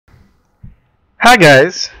Hi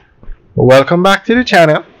guys, welcome back to the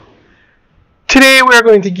channel. Today we are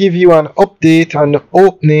going to give you an update on the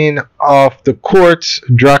opening of the Courts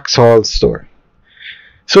Drax Hall store.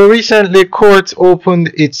 So recently Courts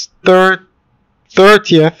opened its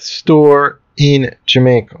 30th store in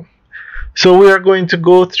Jamaica. So we are going to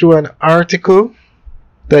go through an article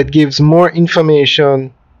that gives more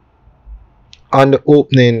information on the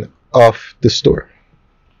opening of the store.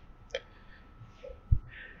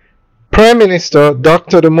 Prime Minister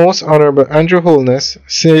Dr. the Most Honorable Andrew Holness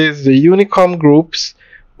says the Unicom Group's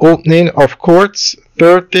opening of Courts'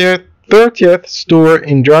 30th store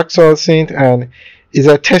in Drax Hall St. Anne is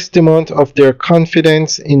a testament of their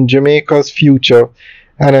confidence in Jamaica's future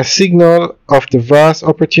and a signal of the vast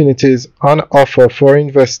opportunities on offer for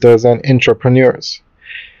investors and entrepreneurs.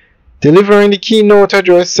 Delivering the keynote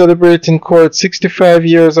address celebrating Court's 65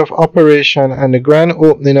 years of operation and the grand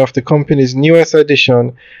opening of the company's newest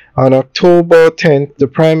edition on October 10th, the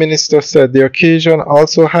Prime Minister said the occasion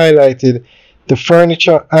also highlighted the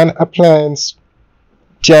furniture and appliance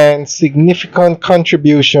giant's significant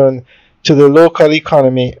contribution to the local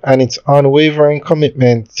economy and its unwavering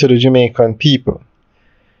commitment to the Jamaican people.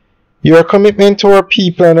 Your commitment to our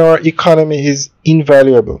people and our economy is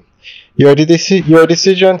invaluable. Your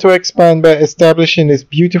decision to expand by establishing this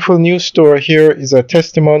beautiful new store here is a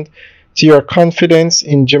testament to your confidence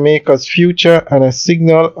in Jamaica's future and a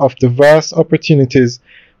signal of the vast opportunities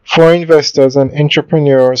for investors and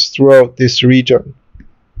entrepreneurs throughout this region,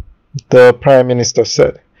 the Prime Minister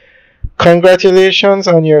said. Congratulations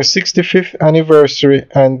on your 65th anniversary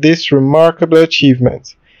and this remarkable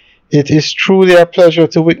achievement. It is truly a pleasure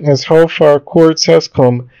to witness how far Courts has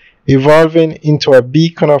come, evolving into a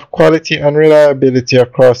beacon of quality and reliability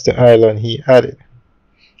across the island, he added.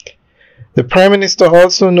 The Prime Minister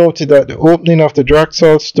also noted that the opening of the Drax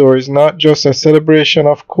Hall store is not just a celebration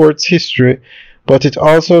of Courts' history, but it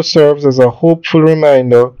also serves as a hopeful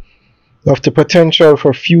reminder of the potential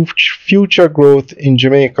for future growth in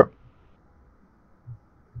Jamaica.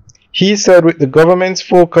 He said with the government's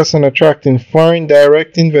focus on attracting foreign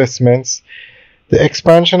direct investments, the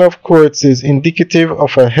expansion of Courts is indicative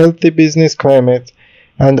of a healthy business climate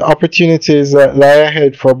and opportunities that lie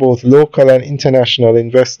ahead for both local and international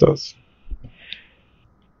investors.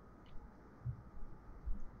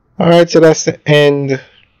 Alright, so that's the end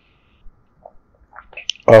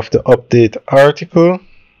of the update article.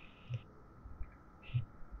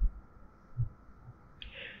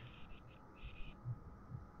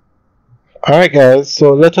 Alright guys,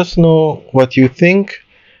 so let us know what you think.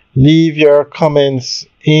 Leave your comments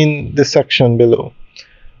in the section below.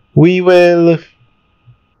 We will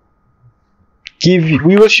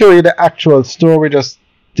show you the actual store. We just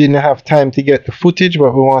didn't have time to get the footage,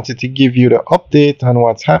 but we wanted to give you the update on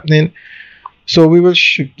what's happening. So we will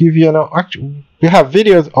give you we have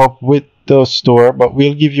videos up with the store, but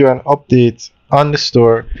we'll give you an update on the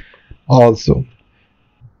store also.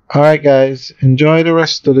 Alright guys, enjoy the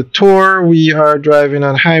rest of the tour. We are driving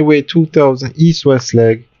on Highway 2000 East-West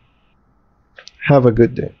leg. Have a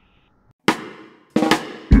good day.